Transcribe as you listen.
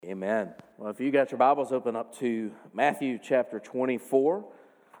Amen. Well, if you got your Bibles, open up to Matthew chapter 24.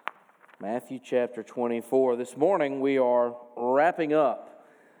 Matthew chapter 24. This morning we are wrapping up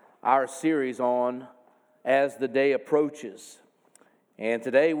our series on As the Day Approaches. And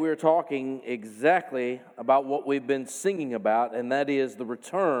today we're talking exactly about what we've been singing about, and that is the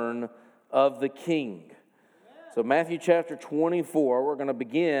return of the King. So Matthew chapter 24, we're going to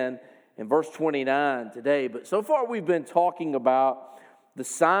begin in verse 29 today. But so far we've been talking about the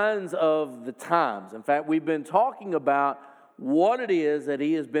signs of the times. In fact, we've been talking about what it is that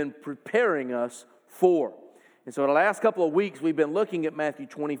He has been preparing us for. And so in the last couple of weeks, we've been looking at Matthew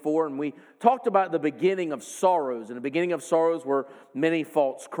 24, and we talked about the beginning of sorrows. And the beginning of sorrows were many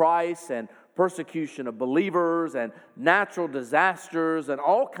false Christs and persecution of believers and natural disasters and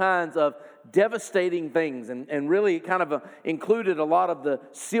all kinds of devastating things. And really it kind of included a lot of the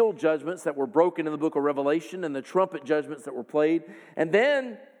seal judgments that were broken in the book of Revelation and the trumpet judgments that were played. And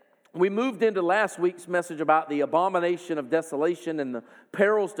then we moved into last week's message about the abomination of desolation and the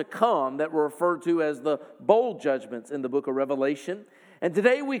perils to come that were referred to as the bowl judgments in the book of Revelation. And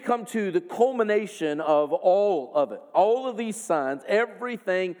today we come to the culmination of all of it. All of these signs,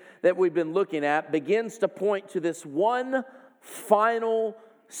 everything that we've been looking at begins to point to this one final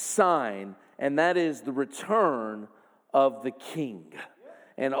sign, and that is the return of the King.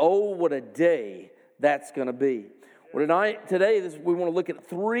 And oh, what a day that's going to be. Well, today we want to look at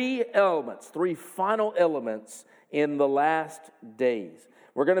three final elements in the last days.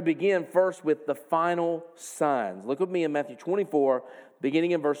 We're going to begin first with the final signs. Look with me in Matthew 24,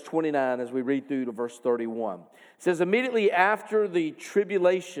 beginning in verse 29 as we read through to verse 31. It says, "Immediately after the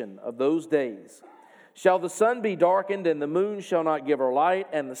tribulation of those days shall the sun be darkened, and the moon shall not give her light,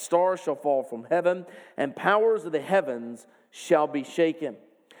 and the stars shall fall from heaven, and powers of the heavens shall be shaken.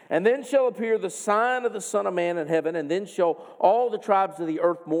 And then shall appear the sign of the Son of Man in heaven, and then shall all the tribes of the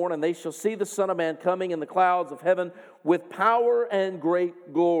earth mourn, and they shall see the Son of Man coming in the clouds of heaven with power and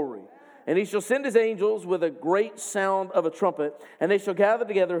great glory. And he shall send his angels with a great sound of a trumpet, and they shall gather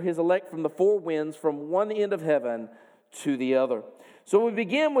together his elect from the four winds, from one end of heaven to the other." So we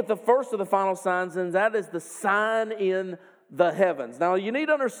begin with the first of the final signs, and that is the sign in the heavens. Now you need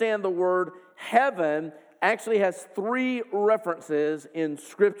to understand the word heaven actually has three references in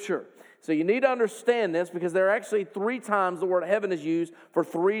Scripture. So you need to understand this because there are actually three times the word heaven is used for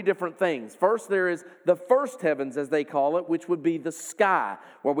three different things. First, there is the first heavens, as they call it, which would be the sky,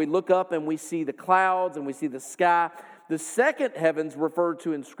 where we look up and we see the clouds and we see the sky. The second heavens referred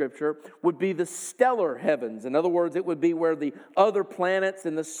to in Scripture would be the stellar heavens. In other words, it would be where the other planets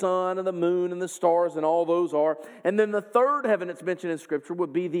and the sun and the moon and the stars and all those are. And then the third heaven that's mentioned in Scripture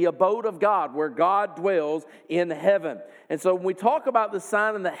would be the abode of God, where God dwells in heaven. And so when we talk about the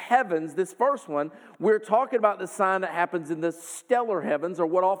sign in the heavens, this first one, we're talking about the sign that happens in the stellar heavens, or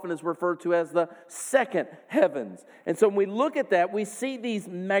what often is referred to as the second heavens. And so when we look at that, we see these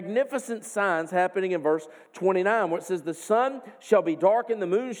magnificent signs happening in verse 29, where it says, "The sun shall be darkened, the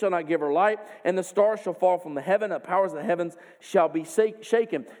moon shall not give her light, and the stars shall fall from the heaven, the powers of the heavens shall be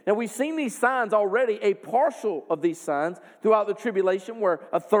shaken." Now we've seen these signs already, a partial of these signs throughout the tribulation, where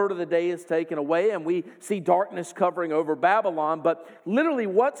a third of the day is taken away, and we see darkness covering over Babylon. But literally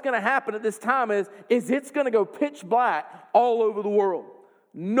what's going to happen at this time is it's going to go pitch black all over the world.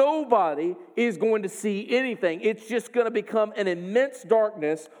 Nobody is going to see anything. It's just going to become an immense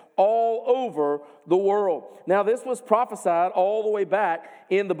darkness all over the world. Now, this was prophesied all the way back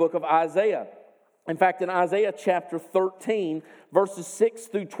in the book of Isaiah. In fact, in Isaiah chapter 13, verses 6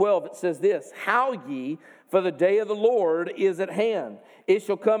 through 12, it says this, "Howl ye, for the day of the Lord is at hand. It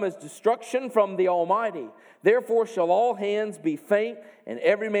shall come as destruction from the Almighty. Therefore shall all hands be faint, and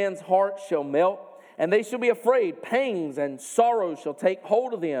every man's heart shall melt. And they shall be afraid, pangs and sorrows shall take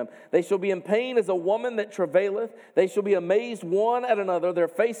hold of them. They shall be in pain as a woman that travaileth. They shall be amazed one at another. Their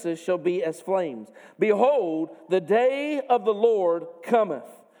faces shall be as flames. Behold, the day of the Lord cometh,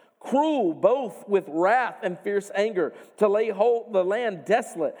 cruel both with wrath and fierce anger, to lay hold the land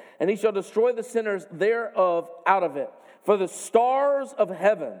desolate, and he shall destroy the sinners thereof out of it. For the stars of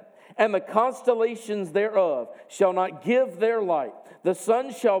heaven and the constellations thereof shall not give their light. The sun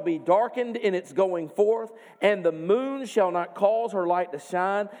shall be darkened in its going forth, and the moon shall not cause her light to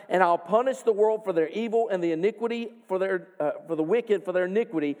shine. And I'll punish the world for their evil, and the iniquity for the wicked for their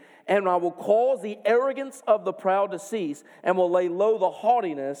iniquity. And I will cause the arrogance of the proud to cease, and will lay low the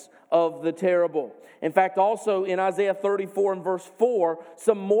haughtiness of the terrible." In fact, also in Isaiah 34 and verse 4,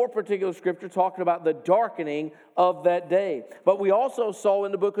 some more particular scripture talking about the darkening of that day. But we also saw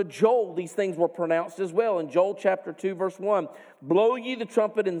in the book of Joel, these things were pronounced as well. In Joel chapter 2, verse 1, "Blow blow ye the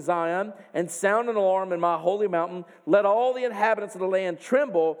trumpet in Zion, and sound an alarm in my holy mountain. Let all the inhabitants of the land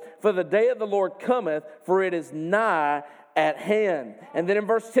tremble, for the day of the Lord cometh, for it is nigh at hand. And then in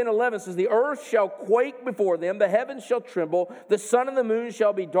verse 10 and 11 says, the earth shall quake before them, the heavens shall tremble, the sun and the moon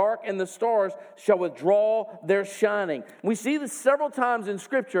shall be dark, and the stars shall withdraw their shining. We see this several times in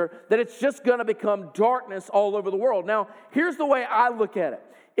Scripture that it's just going to become darkness all over the world. Now, here's the way I look at it.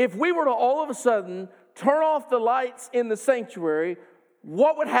 If we were to all of a sudden turn off the lights in the sanctuary,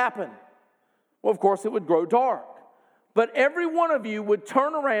 what would happen? Well, of course, it would grow dark. But every one of you would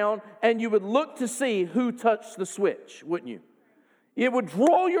turn around and you would look to see who touched the switch, wouldn't you? It would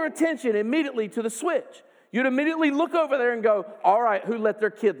draw your attention immediately to the switch. You'd immediately look over there and go, all right, who let their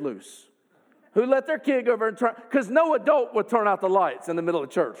kid loose? Who let their kid go over and turn? Because no adult would turn out the lights in the middle of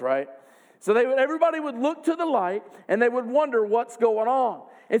church, right? So everybody would look to the light and they would wonder what's going on.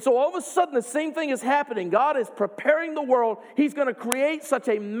 And so all of a sudden the same thing is happening. God is preparing the world. He's going to create such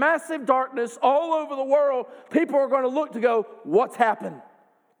a massive darkness all over the world. People are going to look to go, what's happened?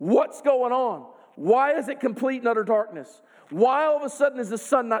 What's going on? Why is it complete and utter darkness? Why all of a sudden is the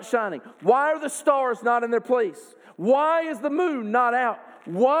sun not shining? Why are the stars not in their place? Why is the moon not out?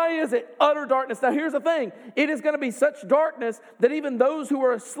 Why is it utter darkness? Now here's the thing. It is going to be such darkness that even those who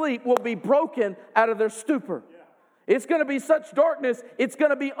are asleep will be broken out of their stupor. It's going to be such darkness, it's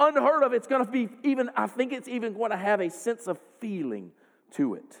going to be unheard of. It's going to be I think it's even going to have a sense of feeling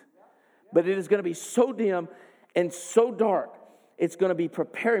to it. But it is going to be so dim and so dark, it's going to be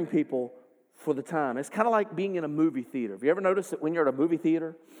preparing people for the time. It's kind of like being in a movie theater. Have you ever noticed that when you're at a movie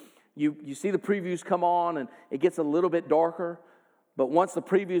theater, you see the previews come on and it gets a little bit darker, but once the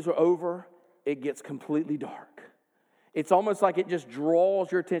previews are over, it gets completely dark. It's almost like it just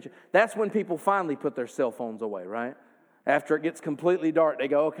draws your attention. That's when people finally put their cell phones away, right? After it gets completely dark, they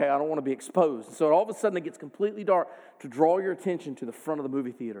go, okay, I don't want to be exposed. So all of a sudden it gets completely dark to draw your attention to the front of the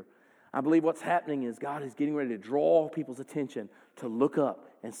movie theater. I believe what's happening is God is getting ready to draw people's attention to look up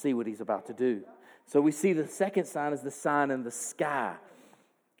and see what He's about to do. So we see the second sign is the sign in the sky.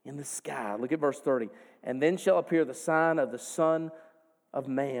 In the sky. Look at verse 30. And then shall appear the sign of the Son of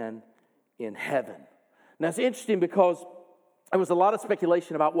Man in heaven. Now, it's interesting because there was a lot of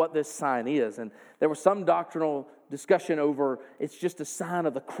speculation about what this sign is, and there was some doctrinal discussion over it's just a sign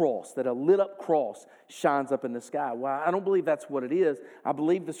of the cross, that a lit-up cross shines up in the sky. Well, I don't believe that's what it is. I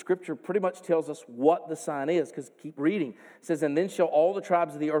believe the Scripture pretty much tells us what the sign is, because keep reading. It says, and then shall all the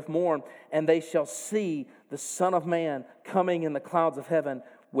tribes of the earth mourn, and they shall see the Son of Man coming in the clouds of heaven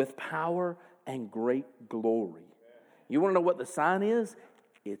with power and great glory. You want to know what the sign is?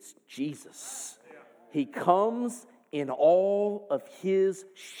 It's Jesus. He comes in all of His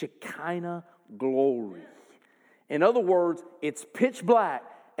Shekinah glory. In other words, it's pitch black,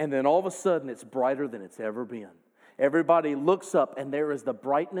 and then all of a sudden it's brighter than it's ever been. Everybody looks up, and there is the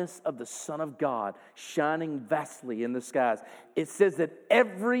brightness of the Son of God shining vastly in the skies. It says that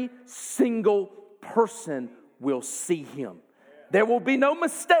every single person will see Him. There will be no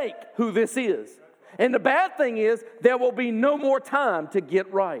mistake who this is. And the bad thing is, there will be no more time to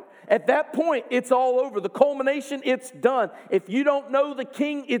get right. At that point, it's all over. The culmination, it's done. If you don't know the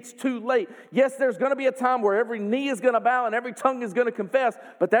King, it's too late. Yes, there's going to be a time where every knee is going to bow and every tongue is going to confess,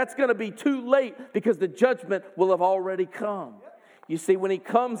 but that's going to be too late because the judgment will have already come. You see, when He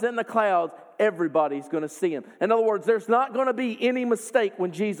comes in the clouds, everybody's going to see Him. In other words, there's not going to be any mistake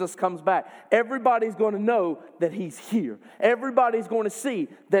when Jesus comes back. Everybody's going to know that He's here. Everybody's going to see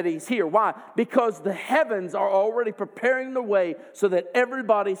that He's here. Why? Because the heavens are already preparing the way so that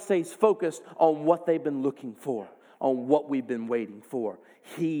everybody stays focused on what they've been looking for, on what we've been waiting for.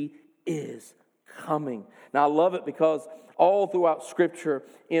 He is coming. Now, I love it because all throughout Scripture,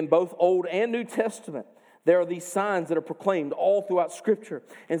 in both Old and New Testament, there are these signs that are proclaimed all throughout Scripture.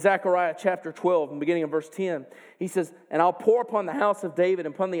 In Zechariah chapter 12, beginning in verse 10, he says, and I'll pour upon the house of David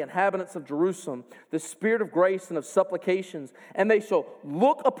and upon the inhabitants of Jerusalem the spirit of grace and of supplications, and they shall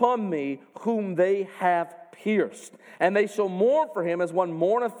look upon me whom they have pierced. And they shall mourn for him as one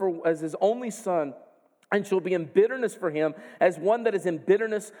mourneth for as his only son, and shall be in bitterness for him as one that is in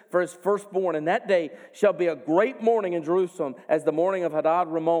bitterness for his firstborn. And that day shall be a great mourning in Jerusalem as the mourning of Hadad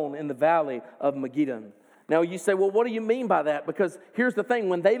Ramon in the valley of Megiddon. Now you say, well, what do you mean by that? Because here's the thing.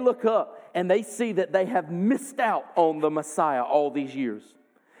 When they look up and they see that they have missed out on the Messiah all these years.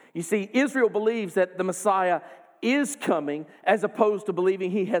 You see, Israel believes that the Messiah is coming as opposed to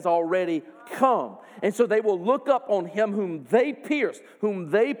believing He has already come. And so they will look up on Him whom they pierced,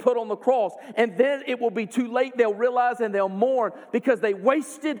 whom they put on the cross, and then it will be too late. They'll realize and they'll mourn because they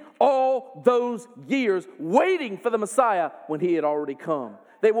wasted all those years waiting for the Messiah when He had already come.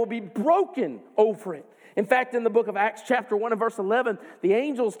 They will be broken over it. In fact, in the book of Acts chapter 1 and verse 11, the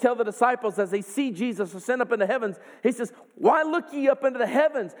angels tell the disciples as they see Jesus ascend up into heavens, he says, why look ye up into the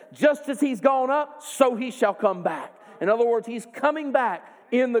heavens? Just as he's gone up, so he shall come back. In other words, he's coming back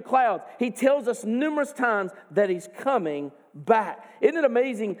in the clouds. He tells us numerous times that he's coming back. Isn't it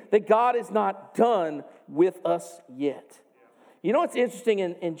amazing that God is not done with us yet? You know what's interesting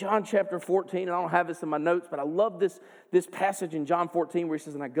in John chapter 14, and I don't have this in my notes, but I love this passage in John 14 where he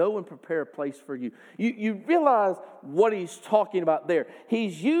says, and I go and prepare a place for you. You realize what he's talking about there.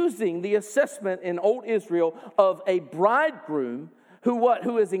 He's using the assessment in old Israel of a bridegroom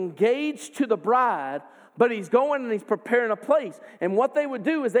who is engaged to the bride, but he's going and he's preparing a place. And what they would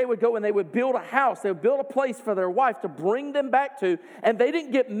do is they would go and they would build a house. They would build a place for their wife to bring them back to. And they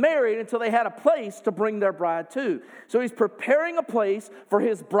didn't get married until they had a place to bring their bride to. So he's preparing a place for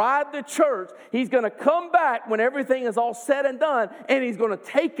his bride, the church. He's going to come back when everything is all said and done. And he's going to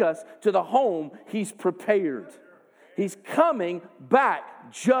take us to the home he's prepared. He's coming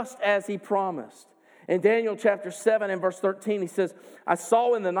back just as he promised. In Daniel chapter 7 and verse 13, he says, I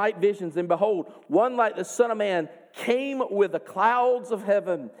saw in the night visions, and behold, one like the Son of Man came with the clouds of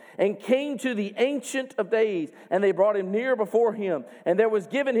heaven and came to the Ancient of Days, and they brought him near before him. And there was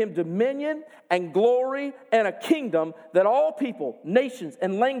given him dominion and glory and a kingdom that all people, nations,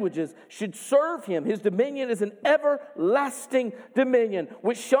 and languages should serve him. His dominion is an everlasting dominion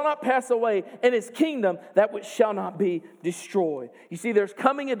which shall not pass away, and his kingdom that which shall not be destroyed. You see, there's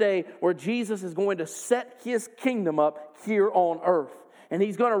coming a day where Jesus is going to set his kingdom up here on earth. And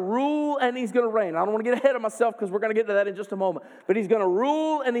he's going to rule and he's going to reign. I don't want to get ahead of myself because we're going to get to that in just a moment. But he's going to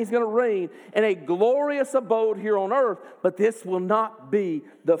rule and he's going to reign in a glorious abode here on earth. But this will not be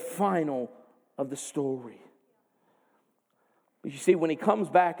the final of the story. But you see, when he comes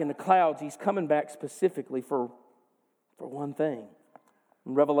back in the clouds, he's coming back specifically for one thing.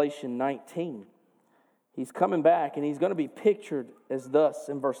 In Revelation 19, he's coming back and he's going to be pictured as thus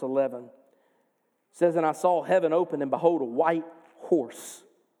in verse 11. It says, and I saw heaven open, and behold, a white horse.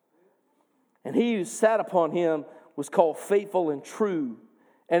 And he who sat upon him was called Faithful and True,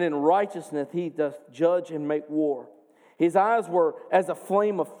 and in righteousness he doth judge and make war. His eyes were as a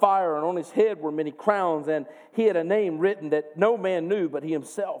flame of fire, and on his head were many crowns, and he had a name written that no man knew but he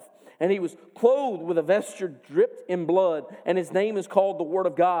himself. And he was clothed with a vesture dripped in blood, and his name is called the Word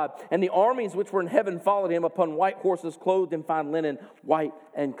of God. And the armies which were in heaven followed him upon white horses, clothed in fine linen, white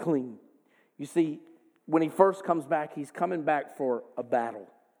and clean. You see, when he first comes back, he's coming back for a battle.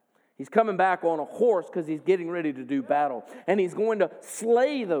 He's coming back on a horse because he's getting ready to do battle. And he's going to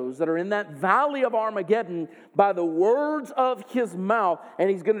slay those that are in that valley of Armageddon by the words of his mouth. And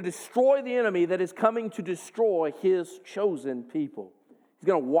he's going to destroy the enemy that is coming to destroy his chosen people. He's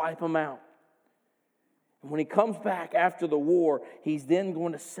going to wipe them out. And when he comes back after the war, he's then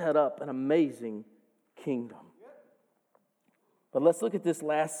going to set up an amazing kingdom. But let's look at this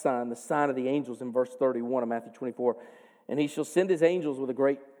last sign, the sign of the angels in verse 31 of Matthew 24. And he shall send his angels with a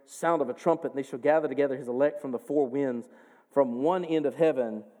great sound of a trumpet, and they shall gather together his elect from the four winds, from one end of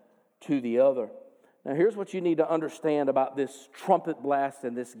heaven to the other. Now here's what you need to understand about this trumpet blast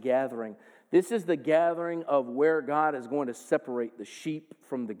and this gathering. This is the gathering of where God is going to separate the sheep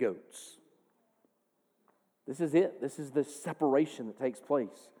from the goats. This is it. This is the separation that takes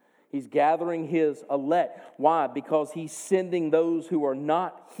place. He's gathering his elect. Why? Because he's sending those who are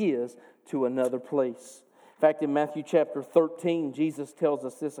not his to another place. In fact, in Matthew chapter 13, Jesus tells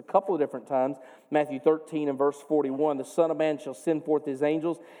us this a couple of different times. Matthew 13 and verse 41, the Son of Man shall send forth his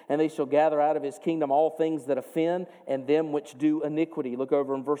angels, and they shall gather out of his kingdom all things that offend, and them which do iniquity. Look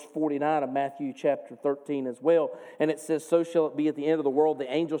over in verse 49 of Matthew chapter 13 as well. And it says, so shall it be at the end of the world,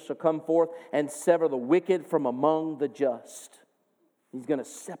 the angels shall come forth and sever the wicked from among the just. He's going to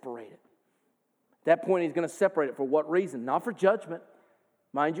separate it. At that point, he's going to separate it. For what reason? Not for judgment.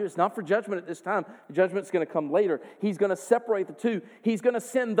 Mind you, it's not for judgment at this time. The judgment's going to come later. He's going to separate the two. He's going to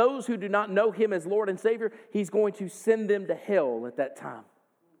send those who do not know him as Lord and Savior. He's going to send them to hell at that time.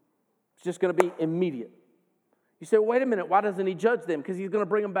 It's just going to be immediate. You say, well, wait a minute, why doesn't he judge them? Because he's going to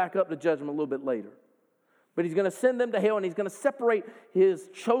bring them back up to judgment a little bit later. But he's going to send them to hell, and he's going to separate his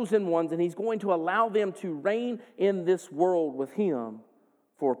chosen ones, and he's going to allow them to reign in this world with him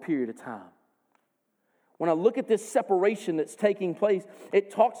for a period of time. When I look at this separation that's taking place,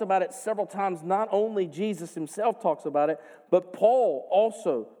 it talks about it several times. Not only Jesus himself talks about it, but Paul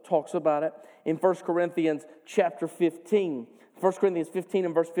also talks about it in 1 Corinthians chapter 15. 1 Corinthians 15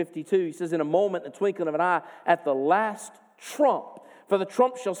 and verse 52, he says, in a moment, the twinkling of an eye, at the last trump, for the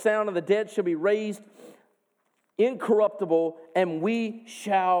trump shall sound, and the dead shall be raised incorruptible, and we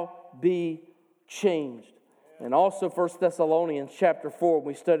shall be changed. And also 1 Thessalonians chapter 4,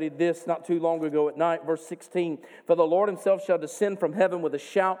 we studied this not too long ago at night, verse 16. For the Lord himself shall descend from heaven with a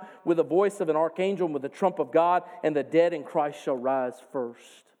shout, with the voice of an archangel, and with the trump of God, and the dead in Christ shall rise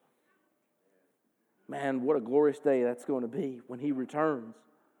first. Man, what a glorious day that's going to be when he returns.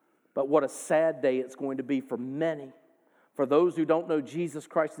 But what a sad day it's going to be for many. For those who don't know Jesus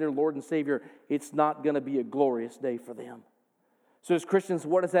Christ, their Lord and Savior, it's not going to be a glorious day for them. So as Christians,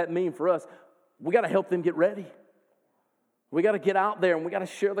 what does that mean for us? We got to help them get ready. We got to get out there and we got to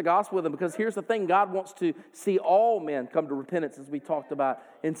share the gospel with them, because here's the thing, God wants to see all men come to repentance, as we talked about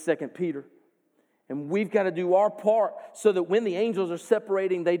in 2 Peter. And we've got to do our part so that when the angels are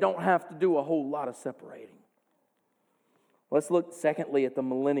separating, they don't have to do a whole lot of separating. Let's look secondly at the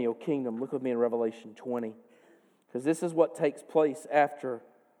millennial kingdom. Look with me in Revelation 20, because this is what takes place after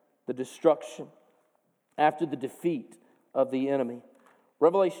the destruction, after the defeat of the enemy.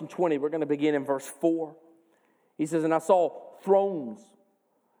 Revelation 20, we're going to begin in verse 4. He says, and I saw thrones,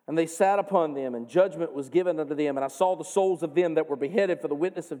 and they sat upon them, and judgment was given unto them. And I saw the souls of them that were beheaded for the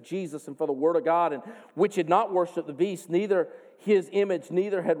witness of Jesus and for the word of God, and which had not worshipped the beast, neither his image,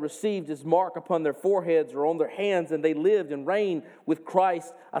 neither had received his mark upon their foreheads or on their hands. And they lived and reigned with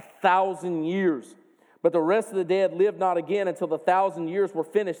Christ 1,000 years. But the rest of the dead lived not again until the 1,000 years were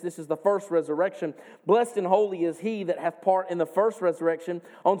finished. This is the first resurrection. Blessed and holy is he that hath part in the first resurrection.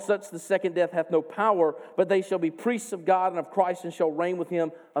 On such the second death hath no power, but they shall be priests of God and of Christ, and shall reign with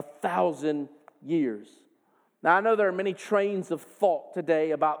him 1,000 years. Now I know there are many trains of thought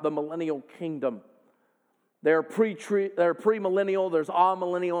today about the millennial kingdom. There are premillennial, there's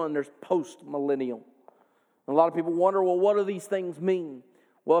amillennial, and there's postmillennial. And a lot of people wonder, well, what do these things mean?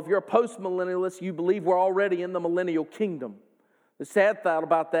 Well, if you're a postmillennialist, you believe we're already in the millennial kingdom. The sad thought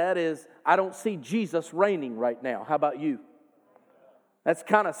about that is I don't see Jesus reigning right now. How about you? That's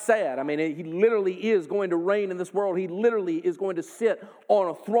kind of sad. I mean, he literally is going to reign in this world. He literally is going to sit on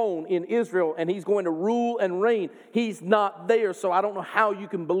a throne in Israel, and he's going to rule and reign. He's not there, so I don't know how you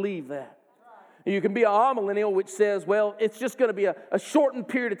can believe that. You can be a amillennial, which says, well, it's just going to be a shortened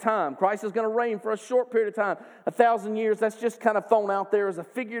period of time. Christ is going to reign for a short period of time. 1,000 years, that's just kind of thrown out there as a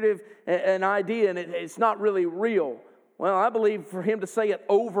figurative an idea, and it's not really real. Well, I believe for him to say it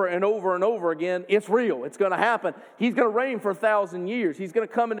over and over and over again, it's real. It's going to happen. He's going to reign for 1,000 years. He's going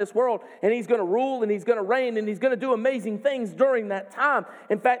to come in this world, and he's going to rule, and he's going to reign, and he's going to do amazing things during that time.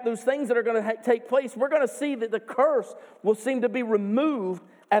 In fact, those things that are going to take place, we're going to see that the curse will seem to be removed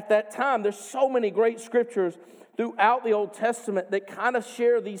at that time. There's so many great scriptures throughout the Old Testament that kind of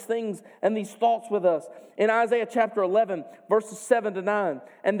share these things and these thoughts with us. In Isaiah chapter 11, verses 7 to 9,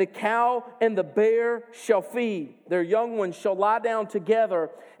 and the cow and the bear shall feed, their young ones shall lie down together,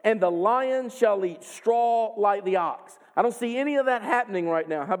 and the lion shall eat straw like the ox. I don't see any of that happening right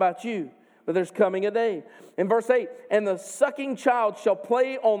now. How about you? But there's coming a day. In verse 8, and the sucking child shall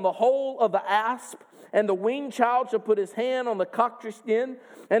play on the hole of the asp, and the weaned child shall put his hand on the cockatrice den,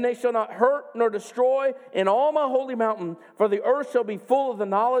 and they shall not hurt nor destroy in all my holy mountain, for the earth shall be full of the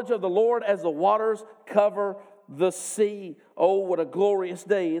knowledge of the Lord as the waters cover the sea. Oh, what a glorious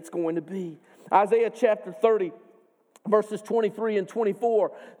day it's going to be. Isaiah chapter 30, verses 23 and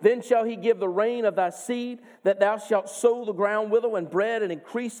 24. Then shall he give the rain of thy seed, that thou shalt sow the ground withal, and bread and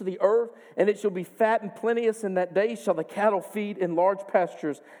increase of the earth, and it shall be fat and plenteous. In that day shall the cattle feed in large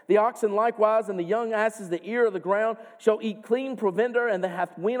pastures. The oxen likewise and the young asses, the ear of the ground, shall eat clean provender, and they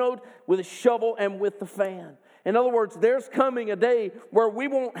hath winnowed with a shovel and with the fan. In other words, there's coming a day where we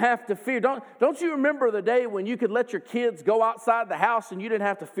won't have to fear. Don't you remember the day when you could let your kids go outside the house and you didn't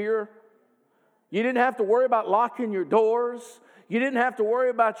have to fear? You didn't have to worry about locking your doors. You didn't have to worry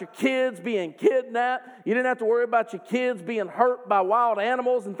about your kids being kidnapped. You didn't have to worry about your kids being hurt by wild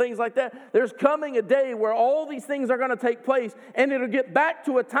animals and things like that. There's coming a day where all these things are going to take place, and it'll get back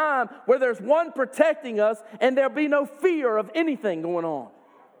to a time where there's one protecting us, and there'll be no fear of anything going on.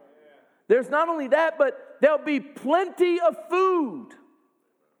 There's not only that, but there'll be plenty of food.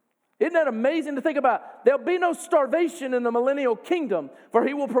 Isn't that amazing to think about? There'll be no starvation in the millennial kingdom, for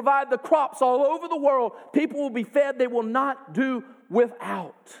he will provide the crops all over the world. People will be fed. They will not do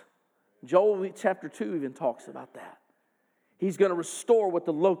without. Joel chapter 2 even talks about that. He's going to restore what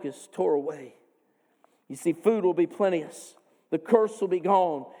the locusts tore away. You see, food will be plenteous. The curse will be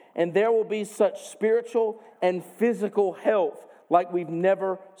gone. And there will be such spiritual and physical health like we've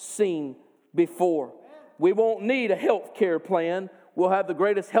never seen before. We won't need a health care plan. We'll have the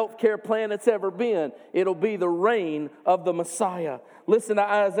greatest health care plan that's ever been. It'll be the reign of the Messiah. Listen to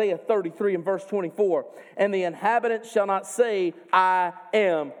Isaiah 33 and verse 24. And the inhabitants shall not say, I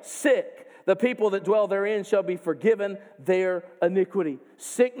am sick. The people that dwell therein shall be forgiven their iniquity.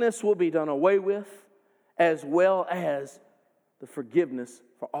 Sickness will be done away with, as well as the forgiveness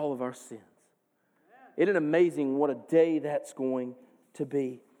for all of our sins. Isn't it amazing what a day that's going to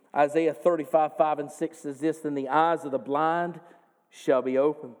be? Isaiah 35:5-6 says this, "Then the eyes of the blind shall be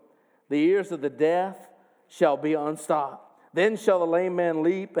opened. The ears of the deaf shall be unstopped. Then shall the lame man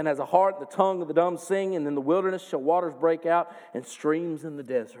leap, and as a heart, the tongue of the dumb sing, and in the wilderness shall waters break out, and streams in the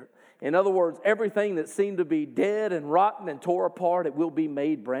desert." In other words, everything that seemed to be dead and rotten and tore apart, it will be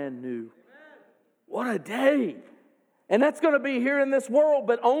made brand new. What a day! And that's going to be here in this world,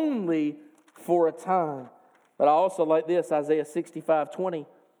 but only for a time. But I also like this, Isaiah 65:20.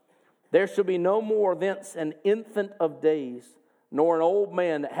 "There shall be no more thence an infant of days, nor an old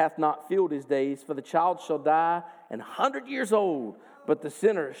man that hath not filled his days. For the child shall die 100 years old, but the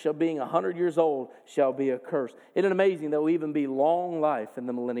sinner shall being 100 years old shall be accursed." Isn't it amazing there will even be long life in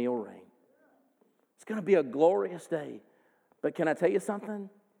the millennial reign? It's going to be a glorious day. But can I tell you something?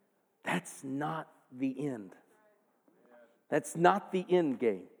 That's not the end. That's not the end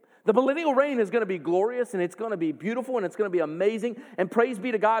game. The millennial reign is going to be glorious, and it's going to be beautiful, and it's going to be amazing. And praise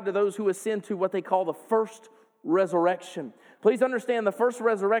be to God to those who ascend to what they call the first resurrection. Please understand, the first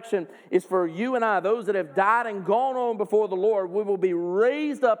resurrection is for you and I, those that have died and gone on before the Lord. We will be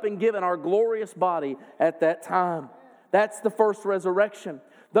raised up and given our glorious body at that time. That's the first resurrection.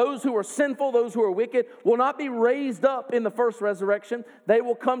 Those who are sinful, those who are wicked, will not be raised up in the first resurrection. They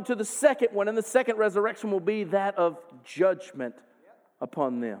will come to the second one, and the second resurrection will be that of judgment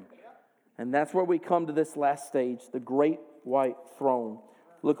upon them. And that's where we come to this last stage, the great white throne.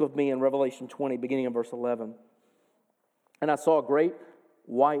 Look with me in Revelation 20, beginning in verse 11. "And I saw a great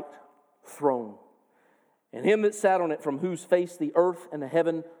white throne, and him that sat on it, from whose face the earth and the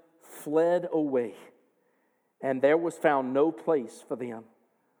heaven fled away, and there was found no place for them.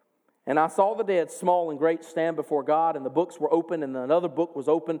 And I saw the dead, small and great, stand before God, and the books were opened, and another book was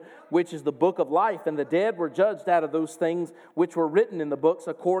opened, which is the book of life. And the dead were judged out of those things which were written in the books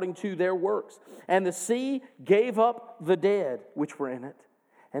according to their works. And the sea gave up the dead which were in it.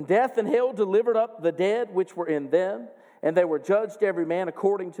 And death and hell delivered up the dead which were in them, and they were judged every man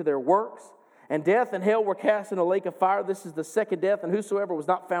according to their works. And death and hell were cast in a lake of fire. This is the second death, and whosoever was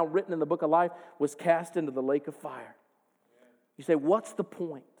not found written in the book of life was cast into the lake of fire." You say, what's the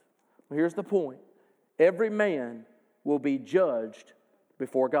point? Well, here's the point. Every man will be judged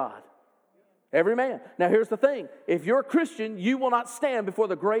before God. Every man. Now here's the thing. If you're a Christian, you will not stand before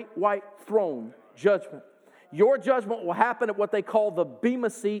the great white throne judgment. Your judgment will happen at what they call the bema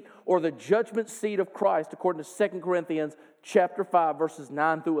seat, or the judgment seat of Christ, according to 2 Corinthians chapter 5, verses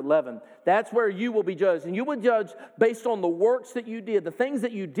 9 through 11. That's where you will be judged. And you will judge based on the works that you did, the things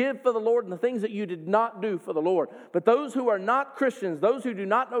that you did for the Lord and the things that you did not do for the Lord. But those who are not Christians, those who do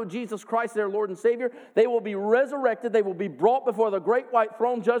not know Jesus Christ, their Lord and Savior, they will be resurrected. They will be brought before the great white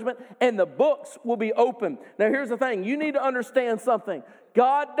throne judgment, and the books will be opened. Now here's the thing. You need to understand something.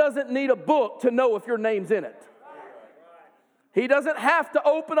 God doesn't need a book to know if your name's in it. He doesn't have to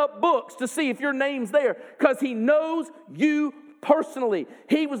open up books to see if your name's there, because He knows you personally.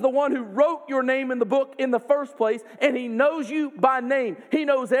 He was the one who wrote your name in the book in the first place, and He knows you by name. He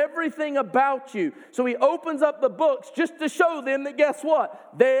knows everything about you. So He opens up the books just to show them that, guess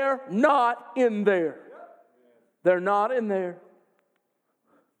what? They're not in there. They're not in there.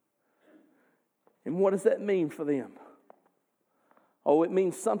 And what does that mean for them? Oh, it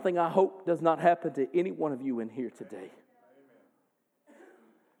means something I hope does not happen to any one of you in here today.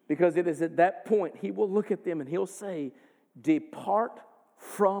 Because it is at that point He will look at them and He'll say, "Depart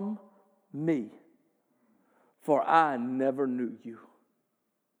from me, for I never knew you."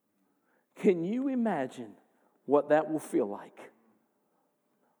 Can you imagine what that will feel like?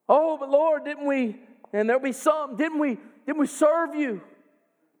 Oh, but Lord, didn't we, and there'll be some, didn't we serve you?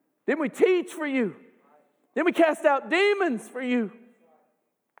 Didn't we teach for you? Didn't we cast out demons for you?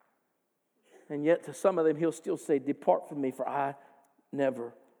 And yet to some of them He'll still say, "Depart from me, for I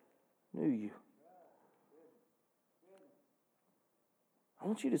never knew you." I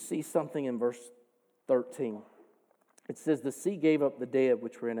want you to see something in verse 13. It says, "The sea gave up the dead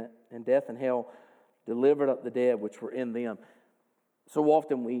which were in it, and death and hell delivered up the dead which were in them." So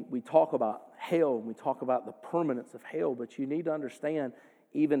often we talk about hell, and we talk about the permanence of hell, but you need to understand,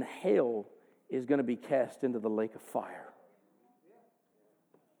 even hell is going to be cast into the lake of fire.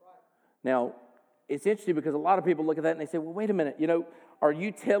 Now, it's interesting because a lot of people look at that and they say, "Well, wait a minute, are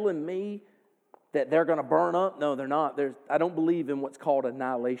you telling me that they're going to burn up?" No, they're not. I don't believe in what's called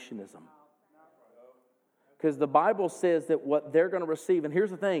annihilationism. Because the Bible says that what they're going to receive, and here's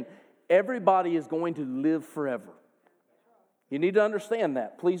the thing, everybody is going to live forever. You need to understand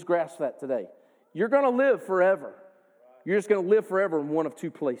that. Please grasp that today. You're going to live forever. You're just going to live forever in one of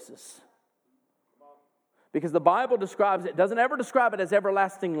two places. Because the Bible describes it, doesn't ever describe it as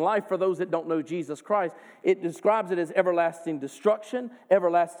everlasting life for those that don't know Jesus Christ. It describes it as everlasting destruction,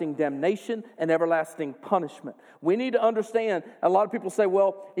 everlasting damnation, and everlasting punishment. We need to understand, a lot of people say,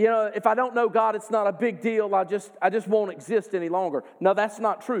 well, if I don't know God, it's not a big deal. I just won't exist any longer. No, that's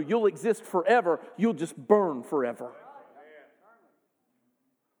not true. You'll exist forever. You'll just burn forever.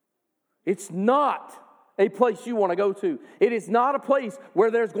 It's not a place you want to go to. It is not a place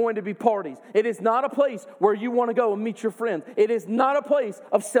where there's going to be parties. It is not a place where you want to go and meet your friends. It is not a place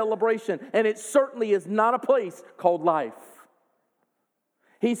of celebration. And it certainly is not a place called life.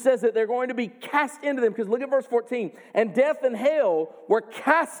 He says that they're going to be cast into them. Because look at verse 14. And death and hell were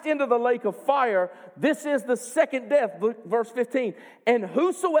cast into the lake of fire. This is the second death. Look, verse 15. And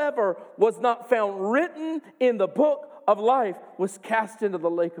whosoever was not found written in the book of life was cast into the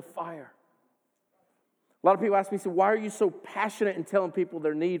lake of fire. A lot of people ask me, why are you so passionate in telling people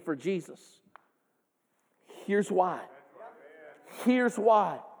their need for Jesus? Here's why. Here's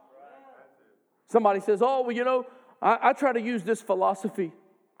why. Somebody says, I try to use this philosophy.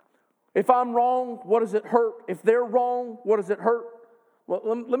 If I'm wrong, what does it hurt? If they're wrong, what does it hurt? Well,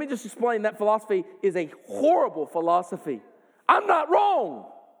 let me just explain that philosophy is a horrible philosophy. I'm not wrong.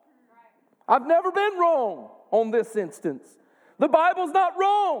 I've never been wrong on this instance. The Bible's not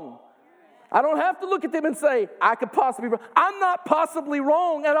wrong. I don't have to look at them and say, I could possibly be wrong. I'm not possibly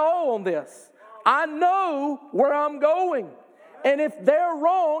wrong at all on this. I know where I'm going. And if they're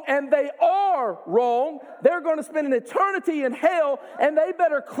wrong, and they are wrong, they're going to spend an eternity in hell, and they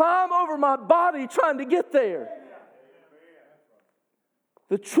better climb over my body trying to get there.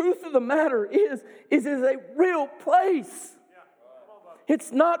 The truth of the matter is it's a real place.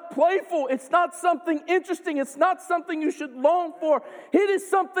 It's not playful. It's not something interesting. It's not something you should long for. It is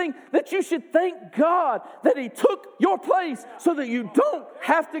something that you should thank God that He took your place so that you don't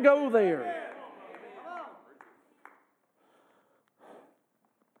have to go there.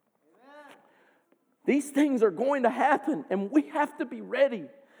 These things are going to happen, and we have to be ready.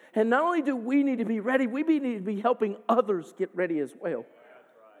 And not only do we need to be ready, we need to be helping others get ready as well.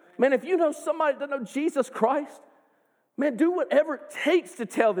 Man, if you know somebody that doesn't know Jesus Christ, man, do whatever it takes to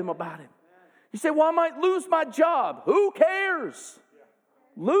tell them about Him. You say, well, I might lose my job. Who cares?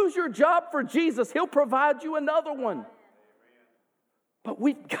 Lose your job for Jesus. He'll provide you another one. But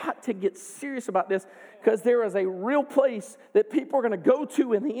we've got to get serious about this because there is a real place that people are going to go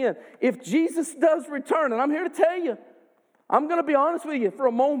to in the end. If Jesus does return, and I'm here to tell you, I'm going to be honest with you for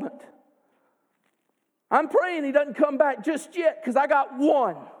a moment. I'm praying He doesn't come back just yet because I got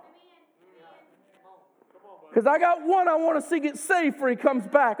one. Because I got one I want to see get saved before He comes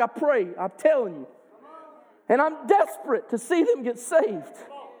back. I pray. I'm telling you. And I'm desperate to see them get saved.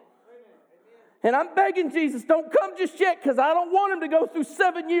 And I'm begging Jesus, don't come just yet because I don't want Him to go through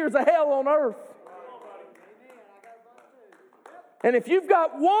 7 years of hell on earth. And if you've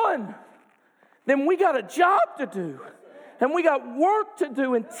got one, then we got a job to do. And we got work to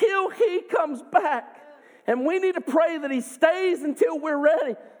do until He comes back. And we need to pray that He stays until we're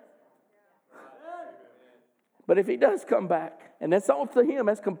ready. But if He does come back, and that's up to Him,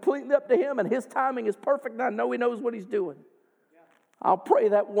 that's completely up to Him, and His timing is perfect, and I know He knows what He's doing. I'll pray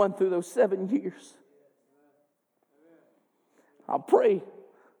that one through those 7 years. I'll pray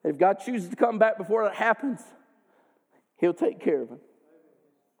that if God chooses to come back before that happens, He'll take care of him.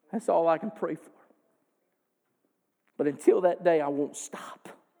 That's all I can pray for. But until that day, I won't stop.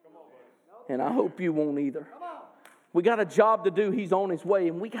 And I hope you won't either. We got a job to do. He's on His way,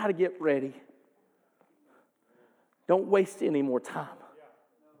 and we got to get ready. Don't waste any more time.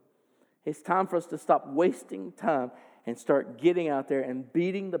 It's time for us to stop wasting time and start getting out there and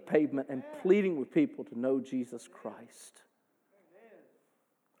beating the pavement and pleading with people to know Jesus Christ.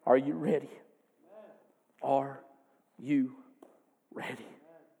 Are you ready? Are you ready?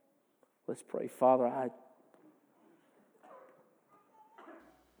 Let's pray. Father,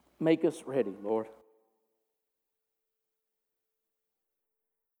 make us ready, Lord.